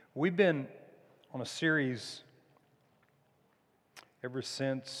We've been on a series ever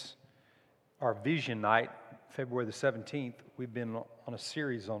since our vision night, February the 17th. We've been on a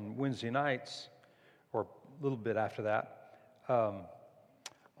series on Wednesday nights, or a little bit after that,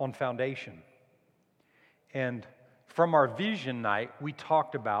 on foundation. And from our vision night, we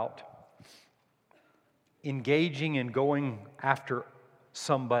talked about engaging and going after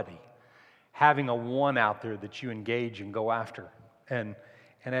somebody, having a one out there that you engage and go after.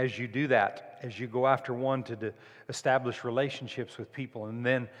 And as you do that, as you go after one to establish relationships with people,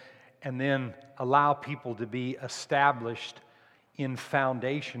 and then allow people to be established in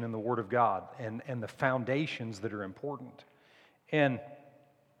foundation in the Word of God and the foundations that are important. And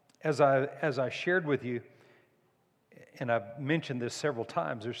as I shared with you, and I've mentioned this several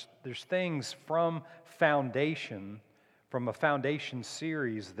times, there's things from a foundation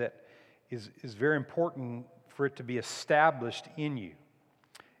series that is very important for it to be established in you.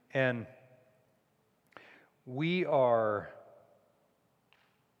 And we are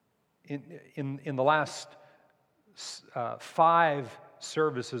in the last 5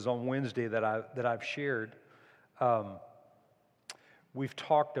 services on Wednesday that I've shared. We've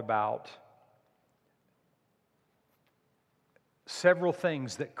talked about several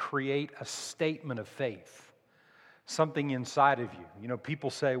things that create a statement of faith, something inside of you. You know,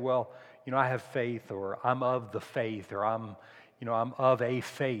 people say, well, I have faith, or I'm of the faith, or I'm of a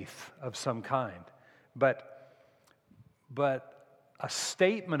faith of some kind. But a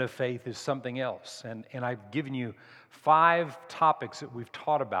statement of faith is something else. And I've given you 5 topics that we've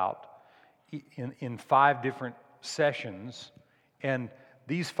taught about in 5 different sessions. And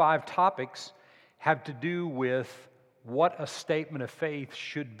these 5 topics have to do with what a statement of faith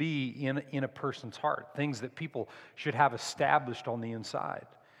should be in a person's heart, things that people should have established on the inside.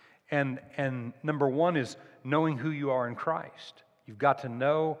 And number 1 is knowing who you are in Christ. You've got to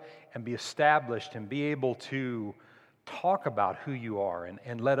know and be established and be able to talk about who you are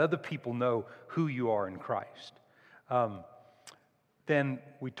and let other people know who you are in Christ. Then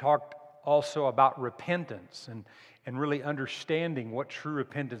we talked also about repentance and really understanding what true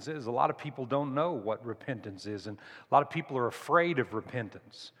repentance is. A lot of people don't know what repentance is, and a lot of people are afraid of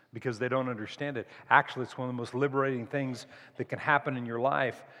repentance because they don't understand it. Actually, it's one of the most liberating things that can happen in your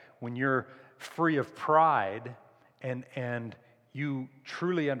life when you're free of pride and you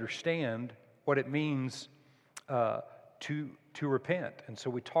truly understand what it means to repent. And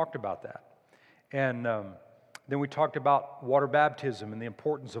so we talked about that. And then we talked about water baptism and the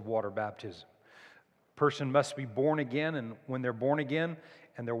importance of water baptism. Person must be born again, and when they're born again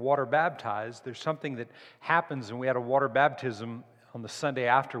and they're water baptized, there's something that happens, and we had a water baptism on the Sunday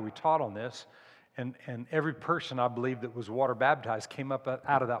after we taught on this, and every person, I believe, that was water baptized came up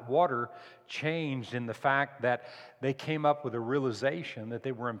out of that water changed in the fact that they came up with a realization that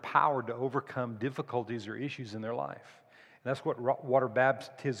they were empowered to overcome difficulties or issues in their life. And that's what water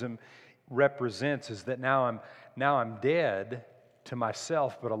baptism represents, is that now I'm dead to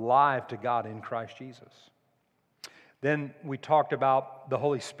myself, but alive to God in Christ Jesus. Then we talked about the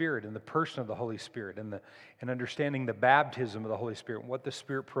Holy Spirit and the person of the Holy Spirit and understanding the baptism of the Holy Spirit and what the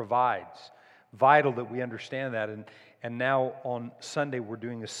Spirit provides. Vital that we understand that. And now on Sunday we're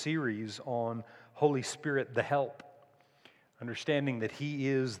doing a series on Holy Spirit, the help. Understanding that He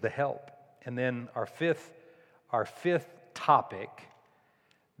is the help. And then our fifth topic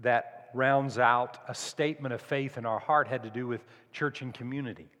that rounds out a statement of faith in our heart had to do with church and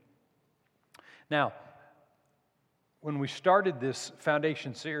community. Now, when we started this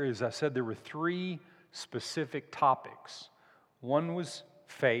foundation series, I said there were 3 specific topics. One was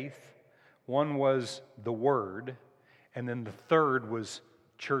faith, one was the Word, and then the third was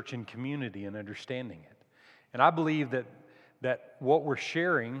church and community and understanding it. And I believe that what we're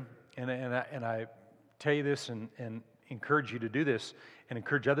sharing, and I tell you this and encourage you to do this and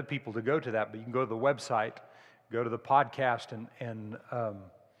encourage other people to go to that, but you can go to the website, go to the podcast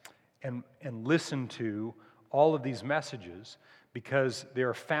and listen to all of these messages, because there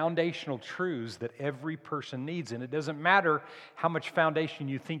are foundational truths that every person needs. And it doesn't matter how much foundation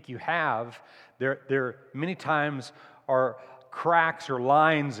you think you have. There many times are cracks or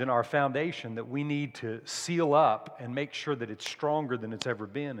lines in our foundation that we need to seal up and make sure that it's stronger than it's ever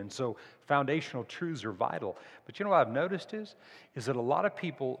been. And so foundational truths are vital. But you know what I've noticed is that a lot of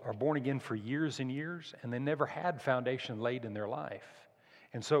people are born again for years and years, and they never had foundation laid in their life.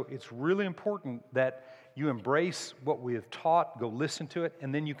 And so it's really important that you embrace what we have taught, go listen to it,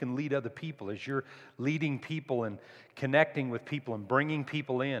 and then you can lead other people. As you're leading people and connecting with people and bringing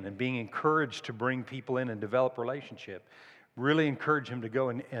people in and being encouraged to bring people in and develop relationship, Really encourage him to go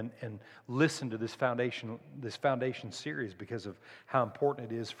and listen to this foundation series because of how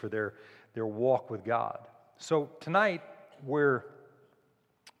important it is for their walk with God. So tonight, for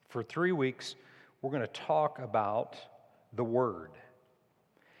 3 weeks, we're going to talk about the Word.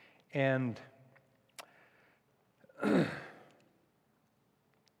 And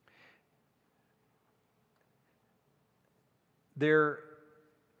there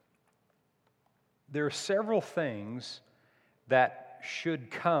are several things that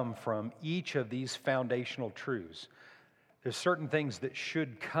should come from each of these foundational truths. There's certain things that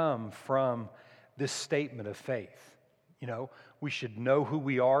should come from this statement of faith. We should know who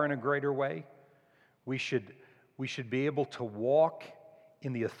we are in a greater way. We should be able to walk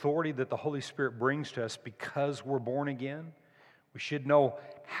in the authority that the Holy Spirit brings to us because we're born again. We should know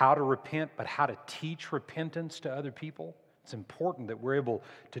how to repent, but how to teach repentance to other people. It's important that we're able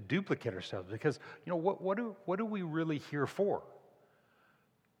to duplicate ourselves because, what are we really here for?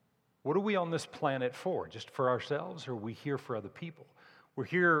 What are we on this planet for? Just for ourselves, or are we here for other people? We're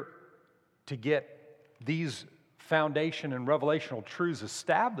here to get these foundation and revelational truths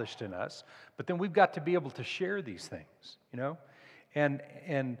established in us, but then we've got to be able to share these things, And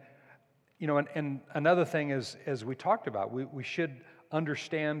another thing is, as we talked about, we should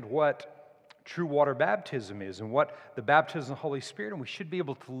understand what true water baptism is and what the baptism of the Holy Spirit, and we should be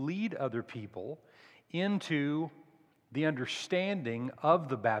able to lead other people into the understanding of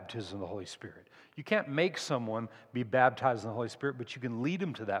the baptism of the Holy Spirit. You can't make someone be baptized in the Holy Spirit, but you can lead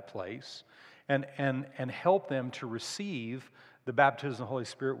them to that place and help them to receive the baptism of the Holy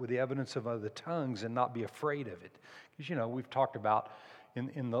Spirit with the evidence of other tongues and not be afraid of it. Because, we've talked about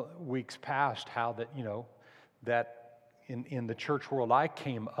in the weeks past how that, that in the church world I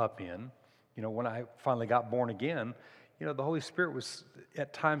came up in, when I finally got born again, the Holy Spirit was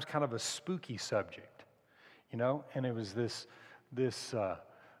at times kind of a spooky subject, and it was this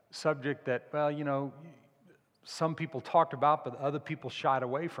subject that, some people talked about, but other people shied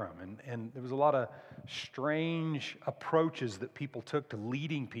away from. And there was a lot of strange approaches that people took to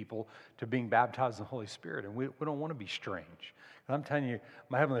leading people to being baptized in the Holy Spirit. And we don't want to be strange. And I'm telling you,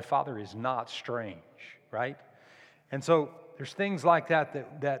 my Heavenly Father is not strange, right? And so there's things like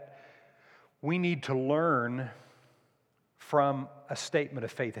that we need to learn from a statement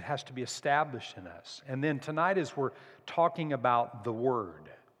of faith. It has to be established in us. And then tonight, as we're talking about the Word,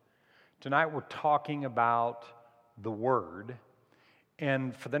 tonight we're talking about the Word.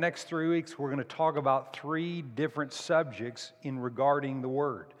 And for the next 3 weeks, we're going to talk about 3 different subjects in regarding the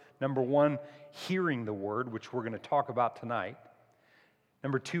Word. Number 1, hearing the Word, which we're going to talk about tonight.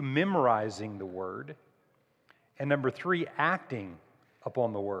 Number 2, memorizing the Word. And number 3, acting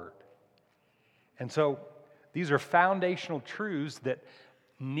upon the Word. And so these are foundational truths that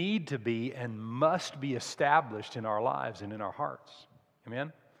need to be and must be established in our lives and in our hearts.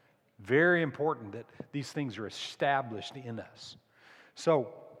 Amen? Very important that these things are established in us. So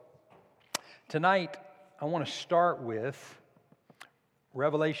tonight, I want to start with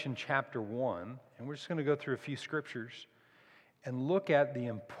Revelation chapter 1, and we're just going to go through a few scriptures and look at the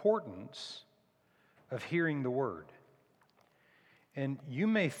importance of hearing the Word. And you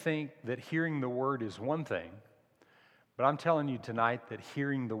may think that hearing the Word is one thing, but I'm telling you tonight that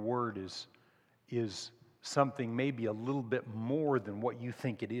hearing the Word is something maybe a little bit more than what you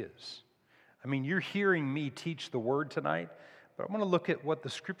think it is. I mean, you're hearing me teach the Word tonight, but I'm going to look at what the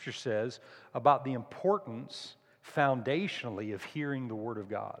Scripture says about the importance foundationally of hearing the Word of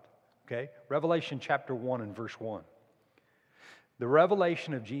God. Okay? Revelation chapter 1 and verse 1. The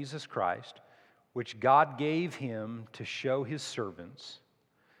revelation of Jesus Christ, which God gave him to show his servants,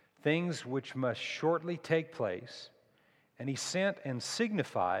 things which must shortly take place, and he sent and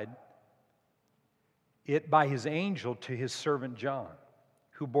signified it by his angel to his servant John,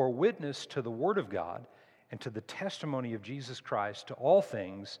 who bore witness to the word of God and to the testimony of Jesus Christ to all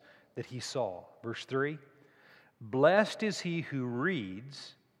things that he saw. Verse 3, blessed is he who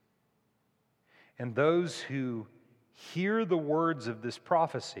reads, and those who hear the words of this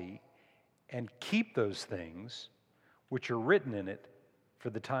prophecy and keep those things which are written in it, for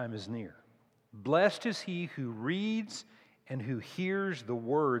the time is near. Blessed is he who reads and who hears the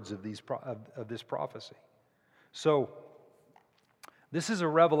words of this prophecy. So, this is a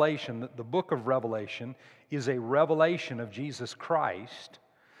revelation. The book of Revelation is a revelation of Jesus Christ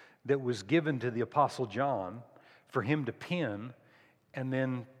that was given to the Apostle John for him to pen and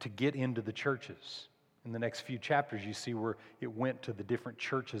then to get into the churches. In the next few chapters, you see where it went to the different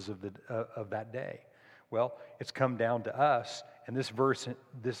churches of that day. Well, it's come down to us, and this verse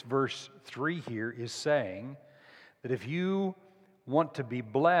 3 here is saying that if you want to be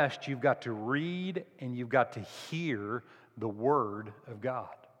blessed, you've got to read and you've got to hear the Word of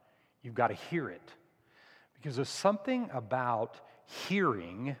God. You've got to hear it. Because there's something about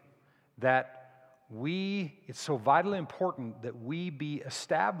hearing that it's so vitally important that we be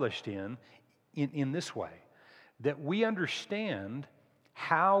established in this way, that we understand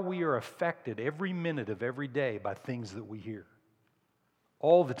how we are affected every minute of every day by things that we hear.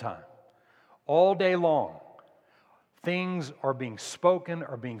 All the time, all day long. Things are being spoken,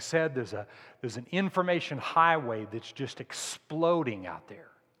 are being said. There's an information highway that's just exploding out there.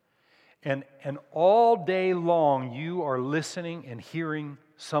 And all day long, you are listening and hearing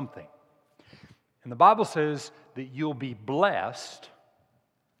something. And the Bible says that you'll be blessed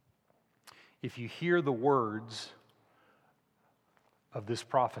if you hear the words of this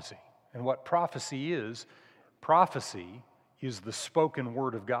prophecy. And what prophecy is the spoken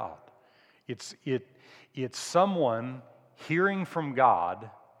word of God. It's someone hearing from God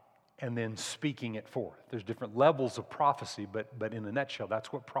and then speaking it forth. There's different levels of prophecy, but in a nutshell,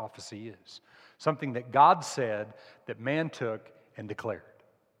 that's what prophecy is. Something that God said that man took and declared.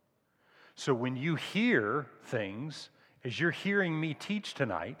 So when you hear things, as you're hearing me teach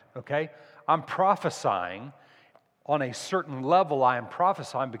tonight, okay, I'm prophesying. On a certain level, I am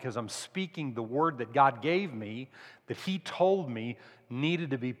prophesying because I'm speaking the word that God gave me, that He told me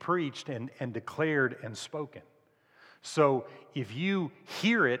needed to be preached and declared and spoken. So if you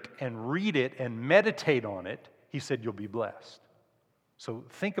hear it and read it and meditate on it, He said you'll be blessed. So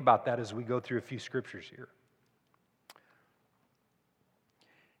think about that as we go through a few scriptures here.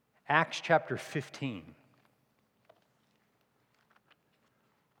 Acts chapter 15.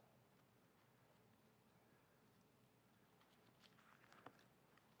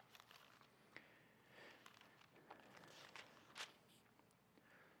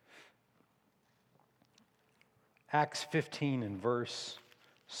 Acts 15 and verse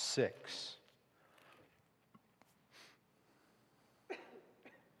 6.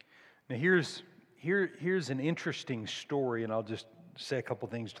 Now here's an interesting story, and I'll just say a couple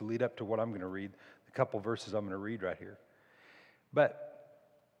things to lead up to what I'm going to read, a couple verses I'm going to read right here.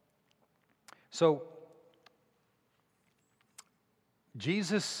 So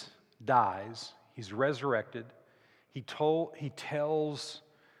Jesus dies, He's resurrected. He tells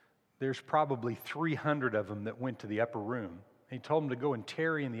there's probably 300 of them that went to the upper room. He told them to go and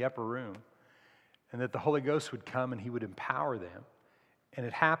tarry in the upper room and that the Holy Ghost would come and He would empower them. And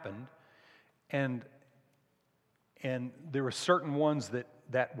it happened. And there were certain ones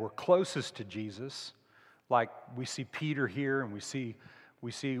that were closest to Jesus, like we see Peter here, and we see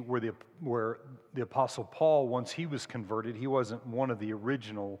where the Apostle Paul, once he was converted, he wasn't one of the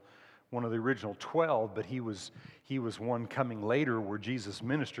original 12, but he was one coming later where Jesus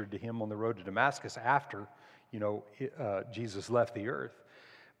ministered to him on the road to Damascus after, Jesus left the earth.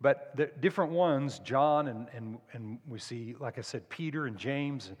 But the different ones, John and we see, like I said, Peter and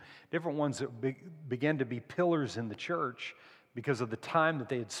James, and different ones that began to be pillars in the church because of the time that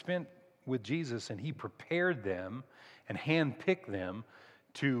they had spent with Jesus, and He prepared them and handpicked them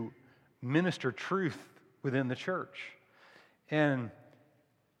to minister truth within the church. And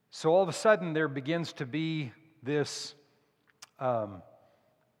so all of a sudden there begins to be this kind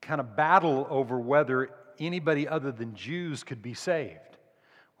of battle over whether anybody other than Jews could be saved.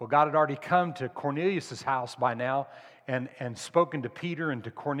 Well, God had already come to Cornelius' house by now and spoken to Peter and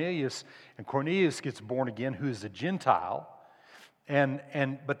to Cornelius, and Cornelius gets born again, who is a Gentile.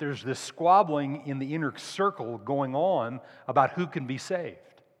 But there's this squabbling in the inner circle going on about who can be saved.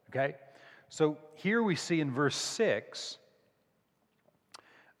 Okay? So here we see in verse 6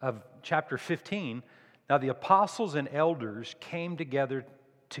 of chapter 15, now the apostles and elders came together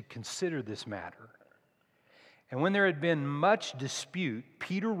to consider this matter. And when there had been much dispute,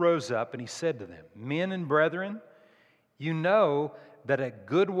 Peter rose up and he said to them, "Men and brethren, you know that a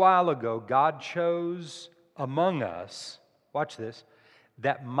good while ago God chose among us," watch this,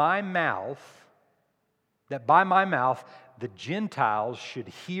 that by my mouth the Gentiles should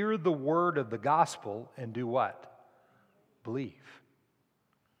hear the word of the gospel and do what? Believe.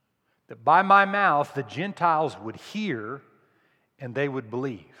 That by my mouth the Gentiles would hear and they would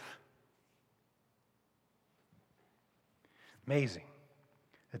believe. Amazing.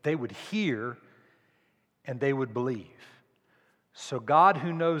 That they would hear and they would believe. So God,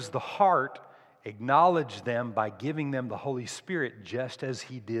 who knows the heart, acknowledged them by giving them the Holy Spirit just as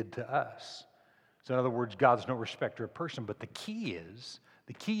He did to us. So in other words, God's no respecter of person, but the key is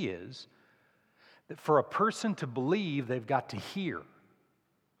that for a person to believe, they've got to hear.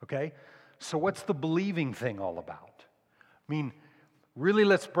 Okay? So what's the believing thing all about? I mean, really,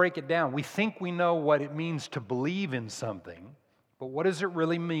 let's break it down. We think we know what it means to believe in something, but what does it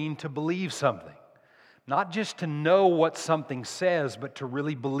really mean to believe something? Not just to know what something says, but to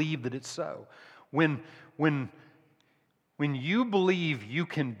really believe that it's so. When you believe you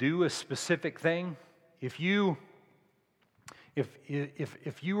can do a specific thing, if you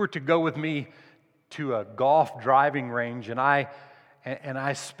were to go with me to a golf driving range and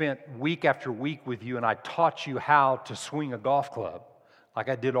I spent week after week with you and I taught you how to swing a golf club, like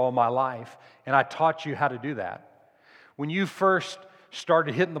I did all my life, and I taught you how to do that. When you first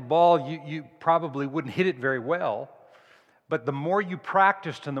started hitting the ball, you probably wouldn't hit it very well, but the more you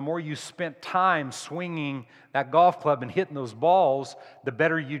practiced and the more you spent time swinging that golf club and hitting those balls, the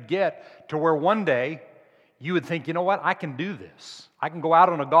better you'd get, to where one day you would think, you know what, I can do this. I can go out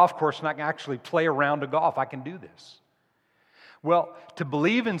on a golf course and I can actually play a round of golf. I can do this. Well, to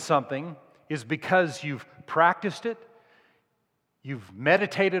believe in something is because you've practiced it, you've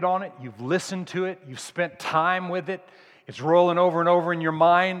meditated on it, you've listened to it, you've spent time with it, it's rolling over and over in your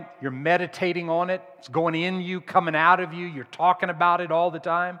mind, you're meditating on it, it's going in you, coming out of you, you're talking about it all the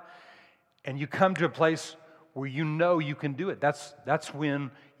time, and you come to a place where you know you can do it. That's when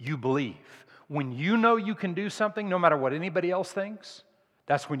you believe. When you know you can do something, no matter what anybody else thinks,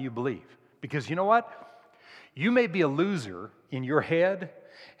 that's when you believe. Because you know what? You may be a loser in your head,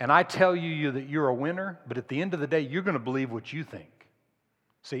 and I tell you that you're a winner, but at the end of the day, you're going to believe what you think.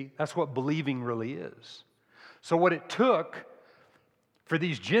 See, that's what believing really is. So what it took for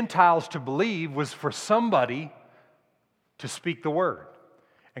these Gentiles to believe was for somebody to speak the word.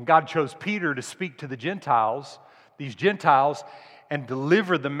 And God chose Peter to speak to the Gentiles, these Gentiles, and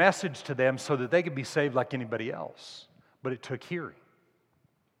deliver the message to them so that they could be saved like anybody else. But it took hearing.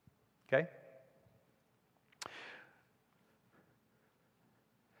 Okay?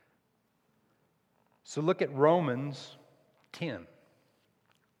 So look at Romans 10.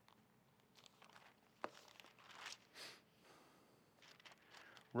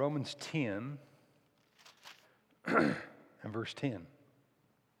 Romans 10 and verse 10.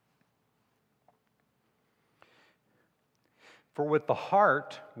 For with the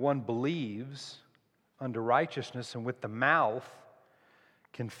heart one believes unto righteousness, and with the mouth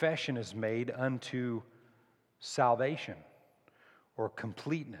confession is made unto salvation or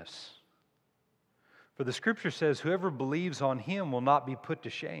completeness. For the Scripture says, whoever believes on him will not be put to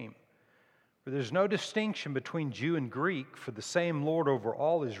shame. For there's no distinction between Jew and Greek, for the same Lord over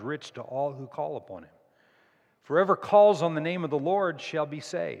all is rich to all who call upon him. For whoever calls on the name of the Lord shall be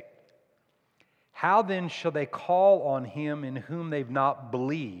saved. How then shall they call on him in whom they've not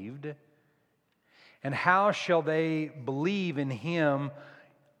believed? And how shall they believe in him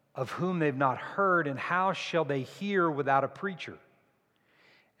of whom they've not heard? And how shall they hear without a preacher?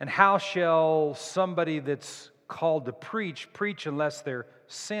 And how shall somebody that's called to preach unless they're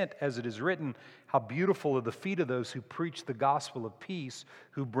sent, as it is written, how beautiful are the feet of those who preach the gospel of peace,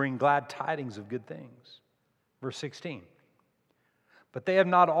 who bring glad tidings of good things. Verse 16. But they have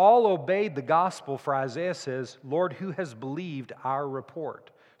not all obeyed the gospel, for Isaiah says, Lord, who has believed our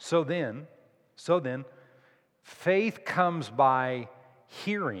report? So then, faith comes by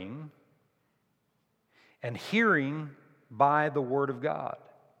hearing, and hearing by the word of God.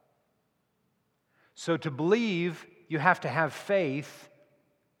 So to believe, you have to have faith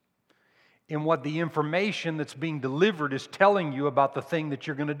in what the information that's being delivered is telling you about the thing that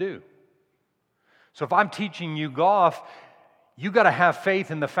you're going to do. So if I'm teaching you golf, you got to have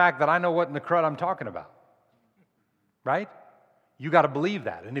faith in the fact that I know what in the crud I'm talking about. Right? You got to believe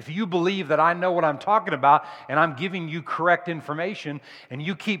that. And if you believe that I know what I'm talking about and I'm giving you correct information, and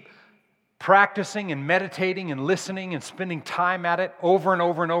you keep practicing and meditating and listening and spending time at it over and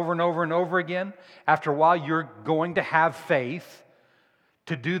over and over and over and over again, after a while you're going to have faith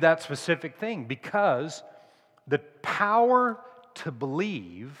to do that specific thing, because the power to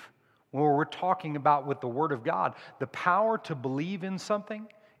believe, when we're talking about with the Word of God, the power to believe in something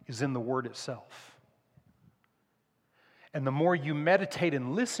is in the Word itself. And the more you meditate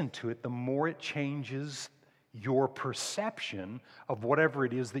and listen to it, the more it changes your perception of whatever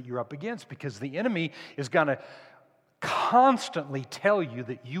it is that you're up against, because the enemy is going to constantly tell you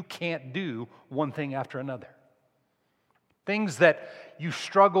that you can't do one thing after another. Things that you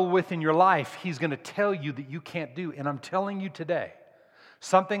struggle with in your life, he's going to tell you that you can't do. And I'm telling you today,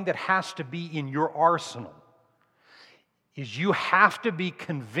 something that has to be in your arsenal is you have to be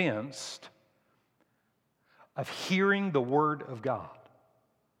convinced of hearing the Word of God.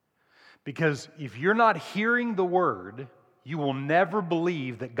 Because if you're not hearing the Word, you will never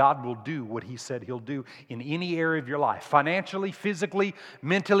believe that God will do what He said He'll do in any area of your life. Financially, physically,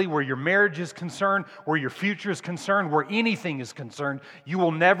 mentally, where your marriage is concerned, where your future is concerned, where anything is concerned, you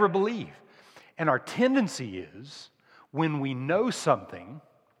will never believe. And our tendency is, when we know something,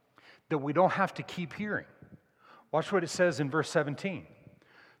 that we don't have to keep hearing. Watch what it says in verse 17.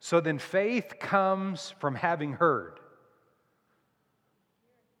 So then faith comes from having heard.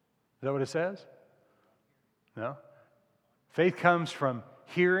 Is that what it says? No. Faith comes from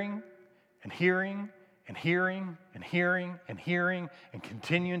hearing and hearing and hearing and hearing and hearing and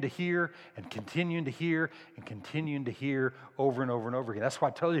continuing to hear and continuing to hear and continuing to hear over and over and over again. That's why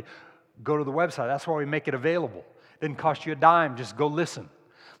I told you, go to the website. That's why we make it available. It didn't cost you a dime. Just go listen.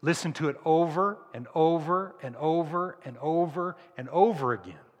 Listen to it over and over and over and over and over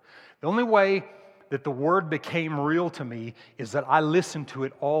again. The only way that the Word became real to me is that I listened to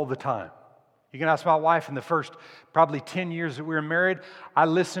it all the time. You can ask my wife, in the first probably 10 years that we were married, I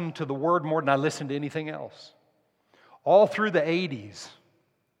listened to the Word more than I listened to anything else. All through the 80s,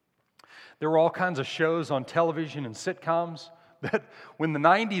 there were all kinds of shows on television and sitcoms that when the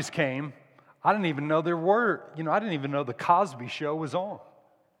 90s came, I didn't even know there were, I didn't even know the Cosby Show was on.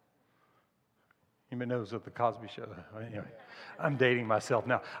 Anybody knows what the Cosby Show is? Anyway, I'm dating myself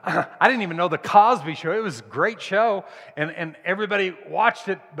now. I didn't even know the Cosby Show. It was a great show, and everybody watched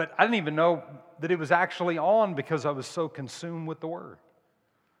it, but I didn't even know that it was actually on because I was so consumed with the Word.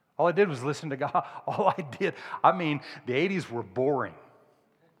 All I did was listen to God. All I did, the 80s were boring,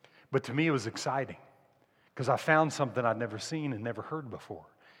 but to me it was exciting because I found something I'd never seen and never heard before.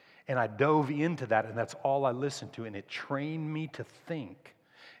 And I dove into that, and that's all I listened to, and it trained me to think.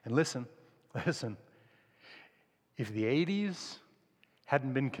 And listen, if the 80s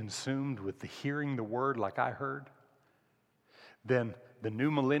hadn't been consumed with the hearing the Word like I heard, then the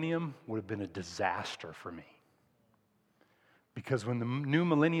new millennium would have been a disaster for me. Because when the new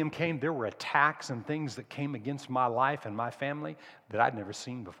millennium came, there were attacks and things that came against my life and my family that I'd never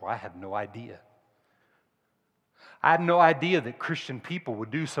seen before. I had no idea. I had no idea that Christian people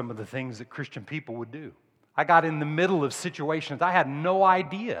would do some of the things that Christian people would do. I got in the middle of situations I had no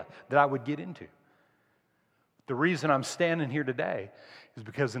idea that I would get into. The reason I'm standing here today is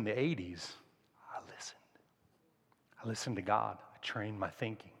because in the 80s, I listened. I listened to God. I trained my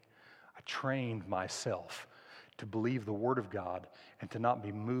thinking. I trained myself to believe the Word of God and to not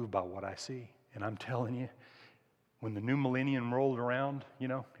be moved by what I see. And I'm telling you, when the new millennium rolled around,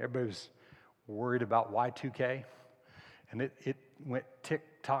 everybody was worried about Y2K. And it went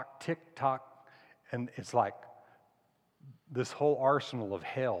tick-tock, tick-tock. And it's like this whole arsenal of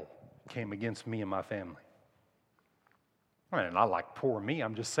hell came against me and my family. Not like poor me.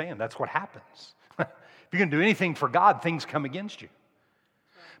 I'm just saying that's what happens. If you're going to do anything for God, things come against you.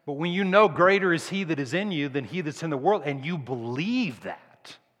 But when you know greater is He that is in you than he that's in the world, and you believe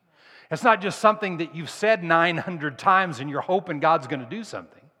that, it's not just something that you've said 900 times and you're hoping God's going to do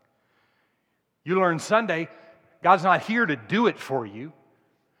something. You learn Sunday, God's not here to do it for you.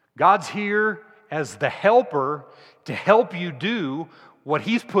 God's here as the helper to help you do what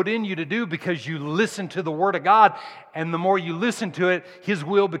He's put in you to do because you listen to the Word of God, and the more you listen to it, His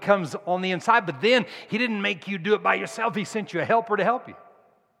will becomes on the inside. But then He didn't make you do it by yourself. He sent you a helper to help you.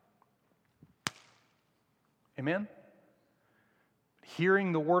 Amen?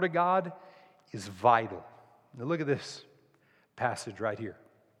 Hearing the Word of God is vital. Now look at this passage right here.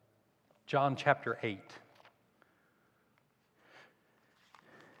 John chapter 8.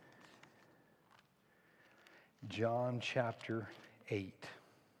 John chapter 8,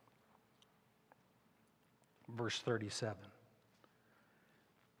 verse 37.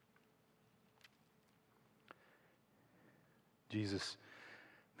 Jesus,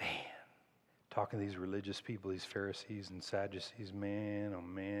 talking to these religious people, these Pharisees and Sadducees, man, oh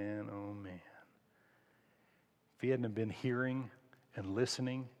man, oh man. If He hadn't been hearing and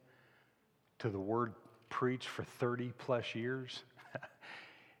listening to the Word preached for 30 plus years,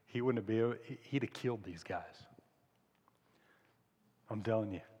 He wouldn't have been able, He'd have killed these guys. I'm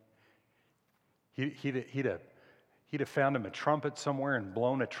telling you. He'd have found him a trumpet somewhere and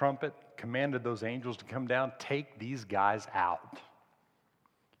blown a trumpet, commanded those angels to come down, take these guys out.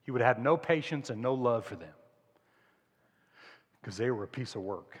 He would have had no patience and no love for them because they were a piece of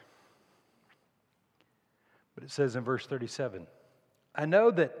work. But it says in verse 37, I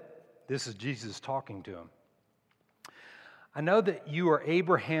know that, this is Jesus talking to him, I know that you are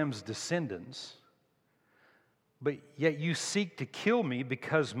Abraham's descendants, but yet you seek to kill me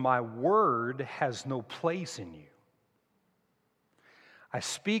because my word has no place in you. I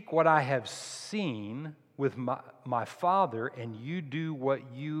speak what I have seen with my father, and you do what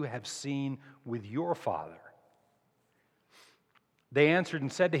you have seen with your father. They answered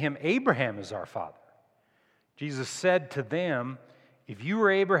and said to him, Abraham is our father. Jesus said to them, if you were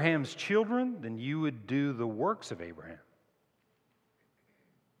Abraham's children, then you would do the works of Abraham.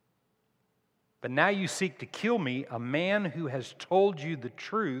 But now you seek to kill me, a man who has told you the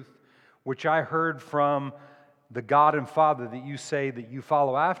truth, which I heard from the God and Father that you say that you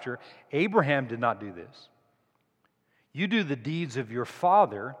follow after. Abraham did not do this. You do the deeds of your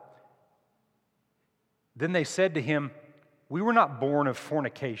father. Then they said to him, we were not born of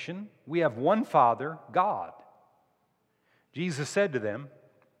fornication. We have one Father, God. Jesus said to them,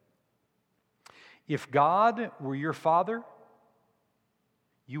 if God were your Father,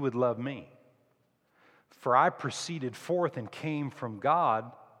 you would love me. For I proceeded forth and came from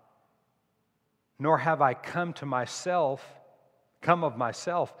God, nor have I come of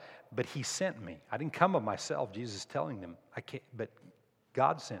myself, but He sent me. I didn't come of myself, Jesus is telling them, but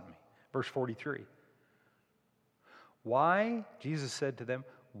God sent me. Verse 43. Why, Jesus said to them,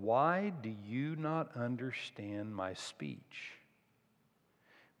 why do you not understand my speech?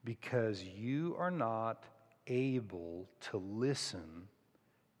 Because you are not able to listen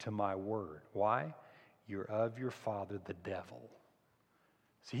to my word. Why? You're of your father, the devil.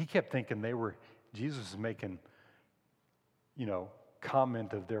 See, he kept thinking Jesus was making,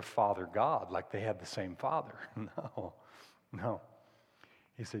 comment of their father God, like they had the same father. No.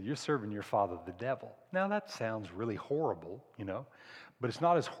 He said, you're serving your father, the devil. Now, that sounds really horrible, but it's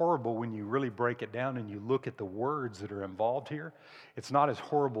not as horrible when you really break it down and you look at the words that are involved here. It's not as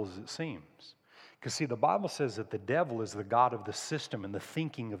horrible as it seems. Because, see, the Bible says that the devil is the god of the system and the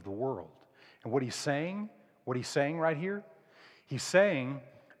thinking of the world. And what he's saying right here, he's saying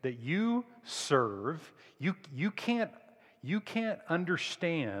that you serve, you can't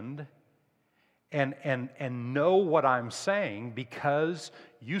understand and know what I'm saying because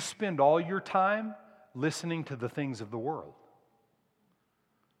you spend all your time listening to the things of the world.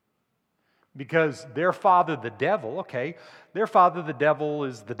 Because their father, the devil, their father, the devil,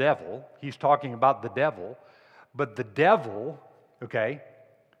 is the devil. He's talking about the devil. But the devil,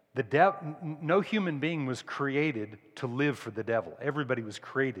 no human being was created to live for the devil. Everybody was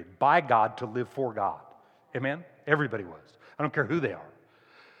created by God to live for God. Amen? Everybody was. I don't care who they are.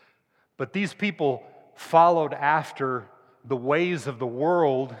 But these people followed after the ways of the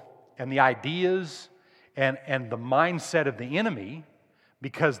world and the ideas and the mindset of the enemy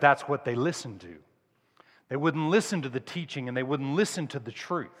because that's what they listened to. They wouldn't listen to the teaching and they wouldn't listen to the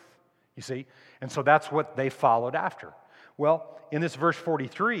truth, you see? And so that's what they followed after. Well, in this verse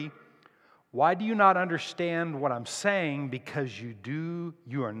 43, why do you not understand what I'm saying? Because you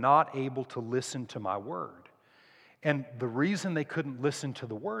are not able to listen to my word. And the reason they couldn't listen to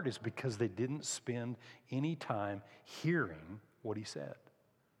the word is because they didn't spend any time hearing what he said.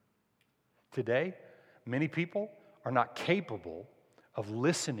 Today, many people are not capable of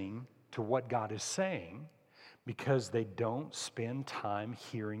listening to what God is saying because they don't spend time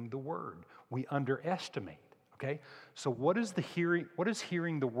hearing the word. We underestimate, So what does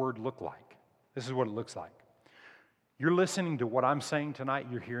hearing the word look like? This is what it looks like. You're listening to what I'm saying tonight,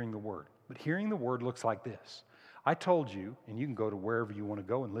 you're hearing the word. But hearing the word looks like this. I told you, and you can go to wherever you want to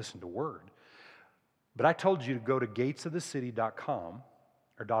go and listen to word, but I told you to go to gatesofthecity.com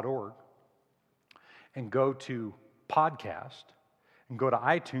or .org and go to podcast and go to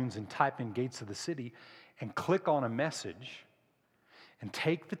iTunes and type in Gates of the City and click on a message and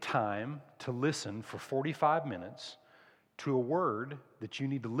take the time to listen for 45 minutes to a word that you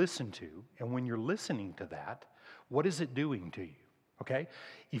need to listen to. And when you're listening to that, what is it doing to you?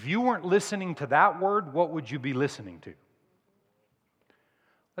 If you weren't listening to that word, what would you be listening to?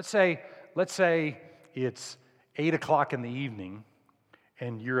 Let's say it's 8 o'clock in the evening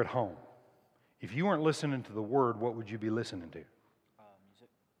and you're at home. If you weren't listening to the word, what would you be listening to?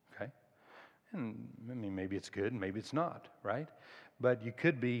 Music. And maybe it's good, maybe it's not, right? But you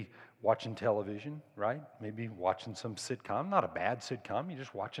could be watching television, right? Maybe watching some sitcom, not a bad sitcom, you're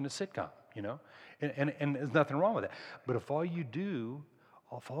just watching a sitcom, And there's nothing wrong with that. But if all you do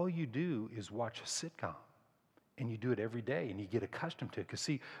is watch a sitcom, and you do it every day, and you get accustomed to it, because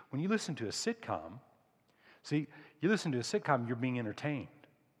see, when you listen to a sitcom, you're being entertained.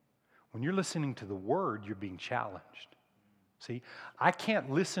 When you're listening to the word, you're being challenged. See, I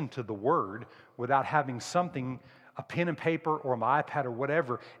can't listen to the word without having something, a pen and paper or my iPad or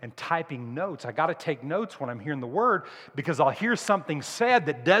whatever, and typing notes. I got to take notes when I'm hearing the word because I'll hear something said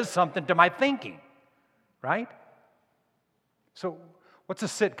that does something to my thinking, right? So, what's a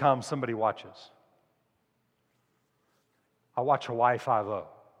sitcom somebody watches? I watch Hawaii Five-0.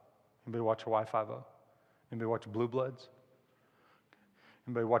 Anybody watch Hawaii Five-0? Anybody watch Blue Bloods?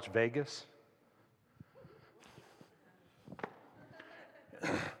 Anybody watch Vegas?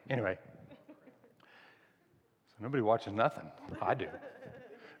 Anyway. Nobody watches nothing. I do.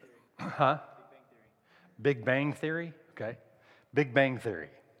 Huh? Big Bang Theory? Okay. Big Bang Theory.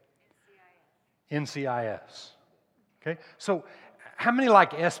 NCIS. Okay. So How many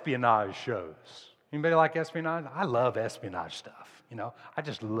like espionage shows? Anybody like espionage? I love espionage stuff, I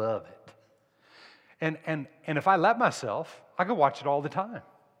just love it. And if I let myself, I could watch it all the time.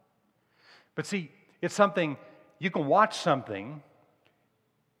 But see, it's something, you can watch something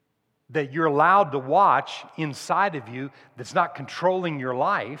that you're allowed to watch inside of you that's not controlling your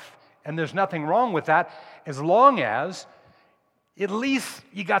life, and there's nothing wrong with that as long as at least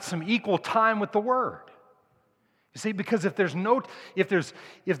you got some equal time with the Word. You see, because if the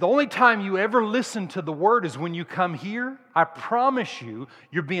only time you ever listen to the Word is when you come here, I promise you,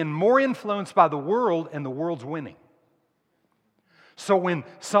 you're being more influenced by the world and the world's winning. So when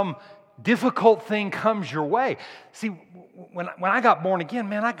some difficult thing comes your way, see, when I got born again,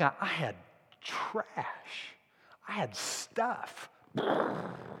 man, I had trash. I had stuff.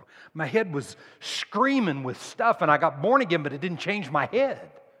 My head was screaming with stuff, and I got born again, but it didn't change my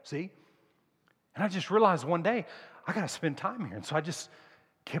head, see? And I just realized one day, I got to spend time here. And so I just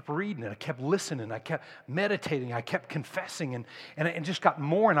kept reading, and I kept listening, I kept meditating, I kept confessing, and it just got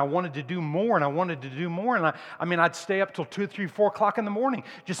more, and I wanted to do more, and I wanted to do more. And I'd stay up till 2, 3, 4 o'clock in the morning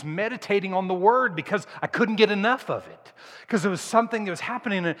just meditating on the Word because I couldn't get enough of it. Because there was something that was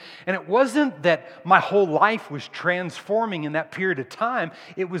happening, and it wasn't that my whole life was transforming in that period of time.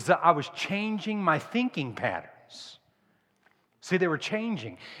 It was that I was changing my thinking patterns. See, they were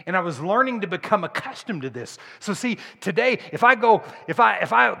changing, and I was learning to become accustomed to this. So see, today, if I got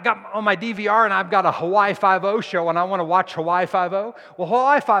on my DVR and I've got a Hawaii Five-0 show and I want to watch Hawaii Five-0, well,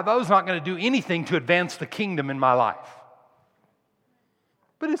 Hawaii Five-0 is not going to do anything to advance the kingdom in my life.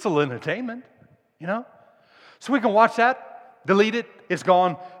 But it's a little entertainment, So we can watch that, delete it, it's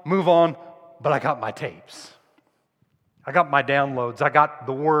gone, move on, but I got my tapes. I got my downloads. I got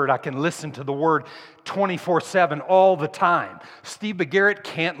the Word. I can listen to the Word 24/7 all the time. Steve McGarrett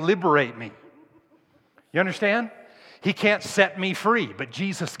can't liberate me. You understand? He can't set me free, but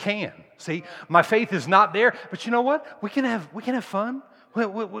Jesus can. See, my faith is not there, but you know what? We can have fun.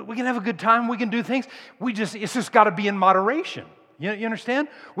 We can have a good time. We can do things. It's just got to be in moderation. You understand?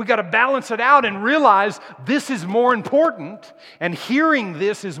 We got to balance it out and realize this is more important, and hearing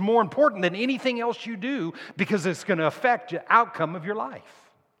this is more important than anything else you do because it's going to affect the outcome of your life.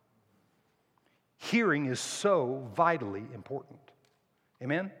 Hearing is so vitally important.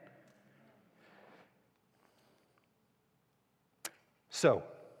 Amen? So,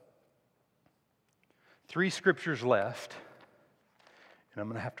 3 scriptures left, and I'm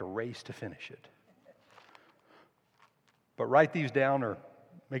going to have to race to finish it. But write these down or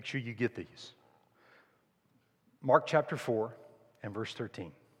make sure you get these. Mark chapter 4 and verse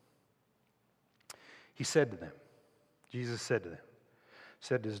 13. Jesus said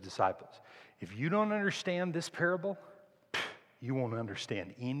to his disciples, if you don't understand this parable, you won't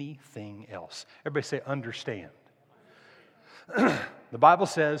understand anything else. Everybody say understand. The Bible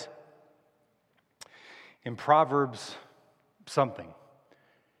says in Proverbs something,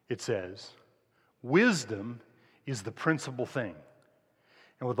 it says, wisdom is the principal thing.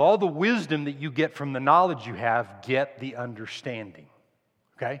 And with all the wisdom that you get from the knowledge you have, get the understanding.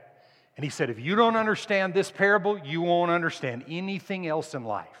 Okay? And he said, if you don't understand this parable, you won't understand anything else in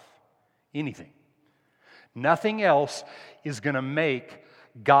life. Anything. Nothing else is going to make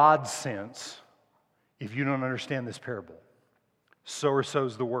God's sense if you don't understand this parable. Sower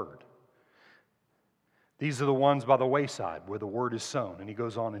sows the word. These are the ones by the wayside where the word is sown. And he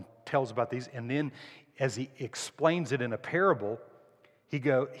goes on and tells about these. And then as he explains it in a parable, he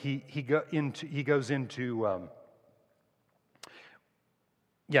goes into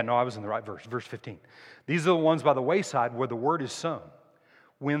I was in the right verse. Verse 15. These are the ones by the wayside where the word is sown.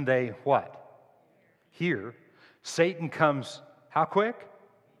 When they, what? Hear. Satan comes, how quick?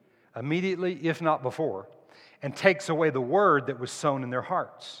 Immediately, if not before, and takes away the word that was sown in their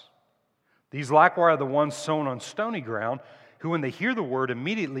hearts. These likewise are the ones sown on stony ground, who when they hear the word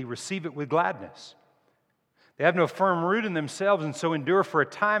immediately receive it with gladness. They have no firm root in themselves, and so endure for a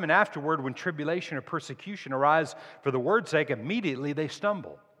time, and afterward, when tribulation or persecution arise for the word's sake, immediately they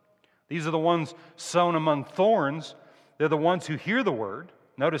stumble. These are the ones sown among thorns. They're the ones who hear the word.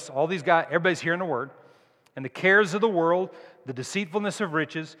 Notice all these guys, everybody's hearing the word. And the cares of the world, the deceitfulness of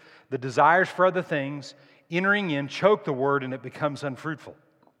riches, the desires for other things, entering in, choke the word, and it becomes unfruitful.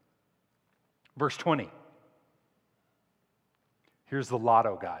 Verse 20. Here's the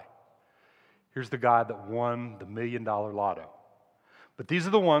lotto guy. Here's the guy that won the $1 million lotto. But these are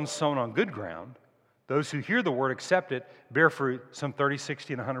the ones sown on good ground. Those who hear the word, accept it, bear fruit, some 30,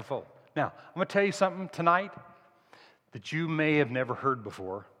 60, and 100-fold. Now, I'm going to tell you something tonight that you may have never heard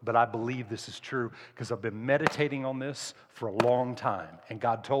before, but I believe this is true because I've been meditating on this for a long time, and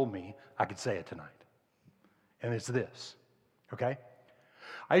God told me I could say it tonight. And it's this, okay?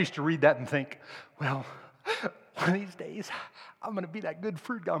 I used to read that and think, well, one of these days, I'm going to be that good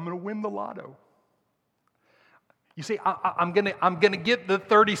fruit guy. I'm going to win the lotto. You see, I'm gonna get the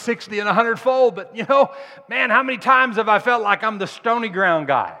 30, 60, and 100-fold, but man, how many times have I felt like I'm the stony ground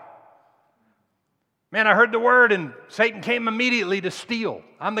guy? Man, I heard the word and Satan came immediately to steal.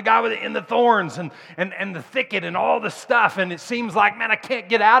 I'm the guy in the thorns and the thicket and all the stuff, and it seems like, man, I can't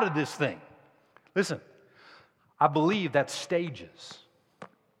get out of this thing. Listen, I believe that's stages.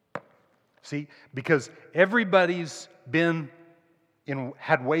 See, because everybody's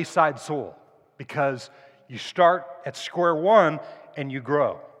had wayside soil, because you start at square one and you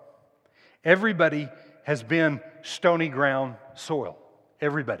grow. Everybody has been stony ground soil.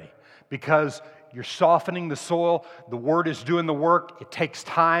 Everybody. Because you're softening the soil, the Word is doing the work, it takes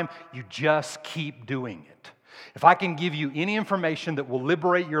time, you just keep doing it. If I can give you any information that will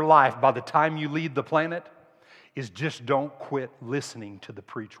liberate your life by the time you leave the planet, is just don't quit listening to the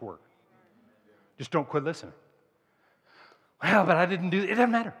preached word. Just don't quit listening. Well, but I didn't do it. It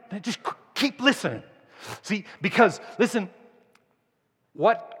doesn't matter. Just keep listening. See, because, listen,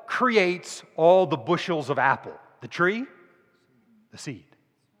 what creates all the bushels of apple? The tree? The seed.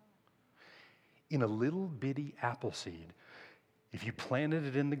 In a little bitty apple seed, if you planted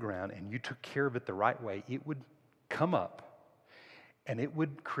it in the ground and you took care of it the right way, it would come up and it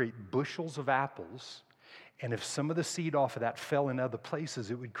would create bushels of apples. And if some of the seed off of that fell in other places,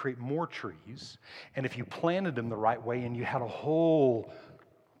 it would create more trees. And if you planted them the right way and you had a whole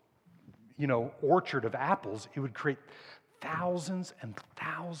orchard of apples, it would create thousands and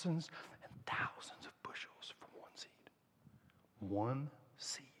thousands and thousands of bushels from one seed. One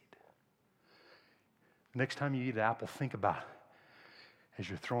seed. Next time you eat an apple, think about it as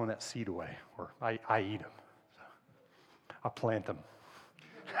you're throwing that seed away. Or I eat them. So I plant them.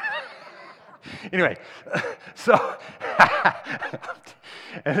 Anyway, so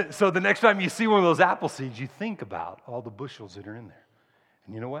the next time you see one of those apple seeds, you think about all the bushels that are in there.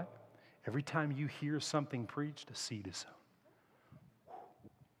 And you know what? Every time you hear something preached, a seed is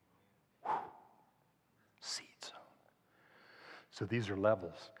sown. Seed sown. So these are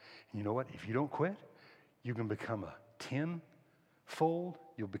levels. And you know what? If you don't quit, you can become a 10-fold,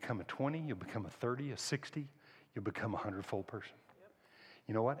 you'll become a 20, you'll become a 30, a 60, you'll become a 100-fold person.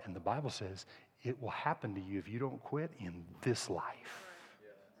 You know what? And the Bible says it will happen to you if you don't quit in this life.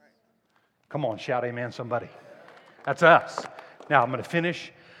 Come on, shout amen, somebody. That's us. Now, I'm going to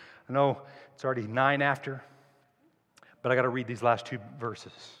finish. I know it's already 9 after, but I got to read these last 2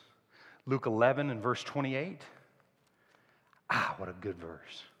 verses. Luke 11 and verse 28. What a good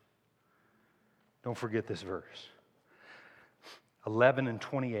verse. Don't forget this verse. 11 and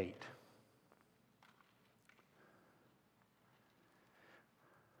 28.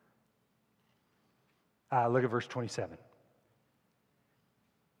 Look at verse 27.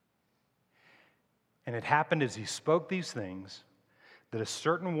 And it happened as he spoke these things that a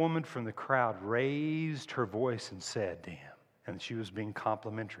certain woman from the crowd raised her voice and said to him, and she was being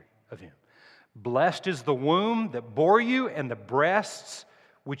complimentary of him, "Blessed is the womb that bore you and the breasts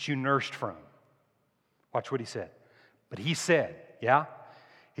which you nursed from." Watch what he said. But he said,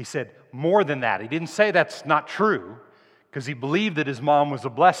 he said more than that. He didn't say that's not true, because he believed that his mom was a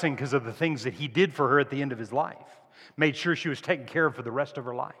blessing because of the things that he did for her at the end of his life. Made sure she was taken care of for the rest of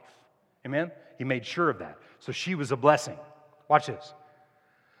her life. Amen? He made sure of that. So she was a blessing. Watch this.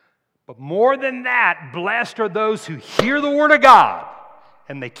 But more than that, blessed are those who hear the word of God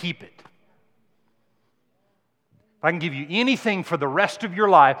and they keep it. If I can give you anything for the rest of your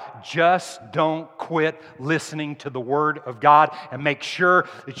life, just don't quit listening to the Word of God and make sure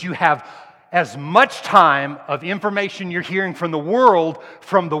that you have as much time of information you're hearing from the world,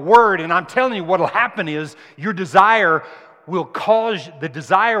 from the Word. And I'm telling you, what will happen is your desire will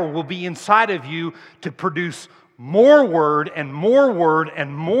be inside of you to produce more Word and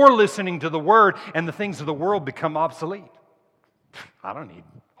more listening to the Word, and the things of the world become obsolete. I don't need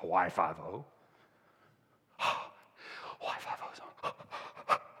Hawaii 5-0.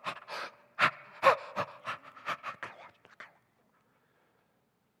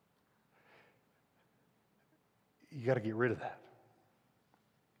 You got to get rid of that.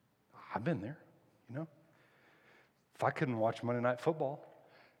 I've been there, If I couldn't watch Monday Night Football,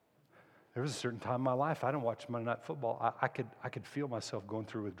 there was a certain time in my life I didn't watch Monday Night Football. I could feel myself going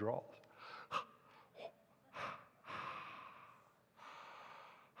through withdrawals.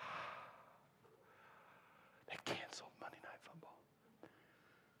 They canceled Monday Night Football.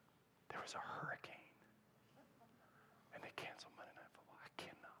 There was a hurricane, and they canceled Monday Night Football. I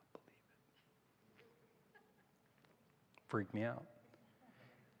cannot believe it. Freaked me out.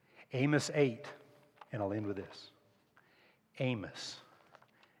 Amos 8, and I'll end with this. Amos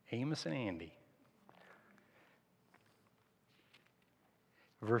Amos and Andy.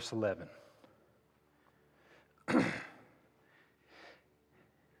 Verse 11.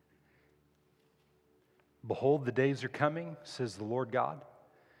 Behold, the days are coming, says the Lord God,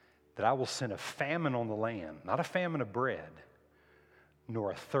 that I will send a famine on the land, not a famine of bread,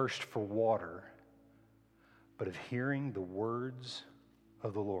 nor a thirst for water, but of hearing the words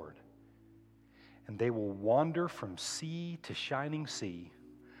of the Lord. And they will wander from sea to shining sea,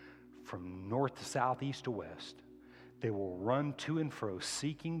 from north to south, east to west. They will run to and fro,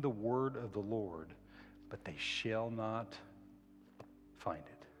 seeking the word of the Lord, but they shall not find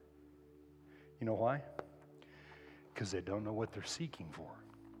it. You know why? Because they don't know what they're seeking for.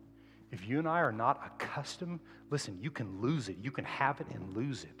 If you and I are not accustomed, listen, you can lose it. You can have it and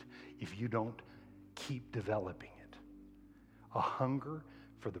lose it if you don't keep developing it. A hunger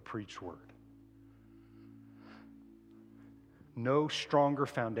for the preached word. No stronger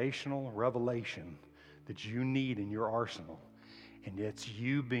foundational revelation that you need in your arsenal, and it's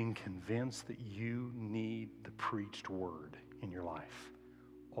you being convinced that you need the preached word in your life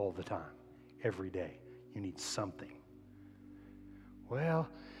all the time, every day. You need something. Well,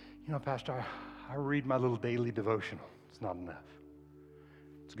 you know, Pastor, I read my little daily devotional. It's not enough.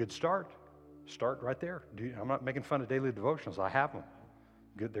 It's a good start. Start right there. I'm not making fun of daily devotionals. I have them.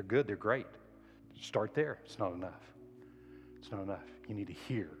 Good, they're great. Start there. It's not enough. It's not enough. You need to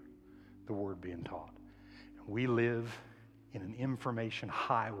hear the word being taught. And we live in an information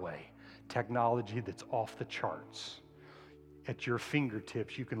highway, technology that's off the charts. At your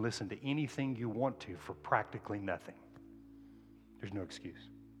fingertips, you can listen to anything you want to for practically nothing. There's no excuse.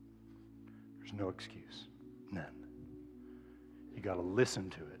 There's no excuse. None. You got to listen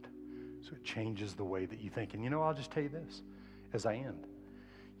to it so it changes the way that you think. And you know, I'll just tell you this as I end.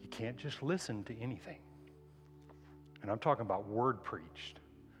 You can't just listen to anything. And I'm talking about word preached.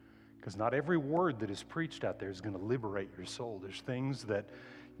 Because not every word that is preached out there is going to liberate your soul. There's things that,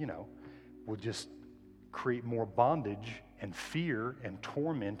 you know, will just create more bondage and fear and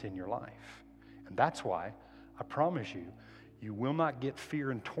torment in your life. And that's why, I promise you, you will not get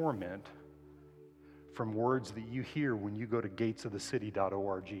fear and torment from words that you hear when you go to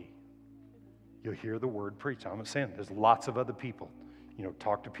gatesofthecity.org. You'll hear the word preached. I'm not saying there's lots of other people. You know,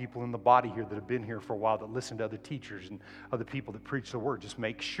 talk to people in the body here that have been here for a while, that listen to other teachers and other people that preach the word. Just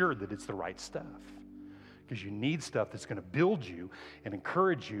make sure that it's the right stuff. Because you need stuff that's going to build you and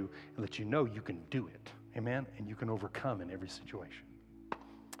encourage you and let you know you can do it. Amen? And you can overcome in every situation.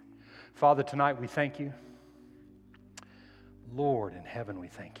 Father, tonight we thank you. Lord in heaven, we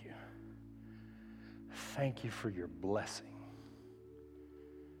thank you. Thank you for your blessing.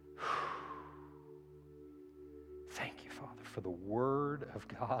 Thank you, Father, for the word of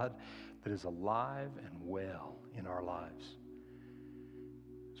God that is alive and well in our lives.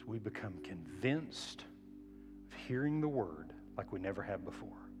 As we become convinced of hearing the word like we never have before.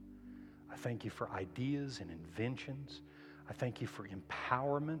 I thank you for ideas and inventions. I thank you for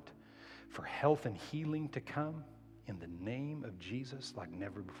empowerment, for health and healing to come in the name of Jesus like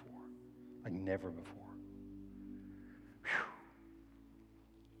never before. Like never before. Whew.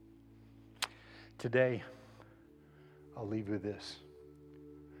 Today, I'll leave you with this.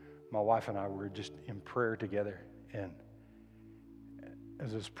 My wife and I were just in prayer together, and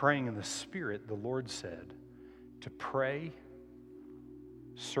as I was praying in the Spirit, the Lord said to pray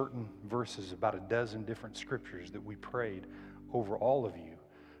certain verses, about a dozen different scriptures that we prayed over all of you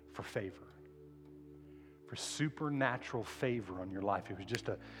for favor, for supernatural favor on your life.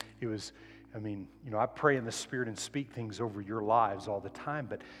 I pray in the Spirit and speak things over your lives all the time,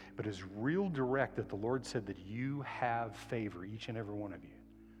 but it's real direct that the Lord said that you have favor, each and every one of you,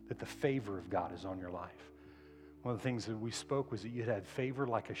 that the favor of God is on your life. One of the things that we spoke was that you had favor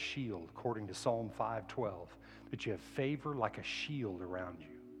like a shield, according to Psalm 5:12, that you have favor like a shield around you.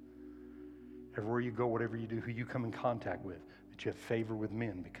 Everywhere you go, whatever you do, who you come in contact with, that you have favor with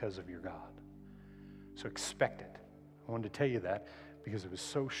men because of your God. So expect it. I wanted to tell you that because it was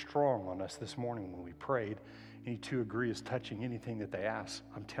so strong on us this morning when we prayed. Any two agree is touching anything that they ask.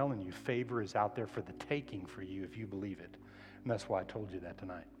 I'm telling you, favor is out there for the taking for you if you believe it. And that's why I told you that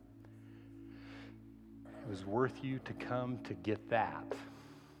tonight. It was worth you to come to get that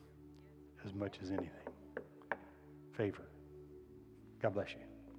as much as anything. Favor. God bless you.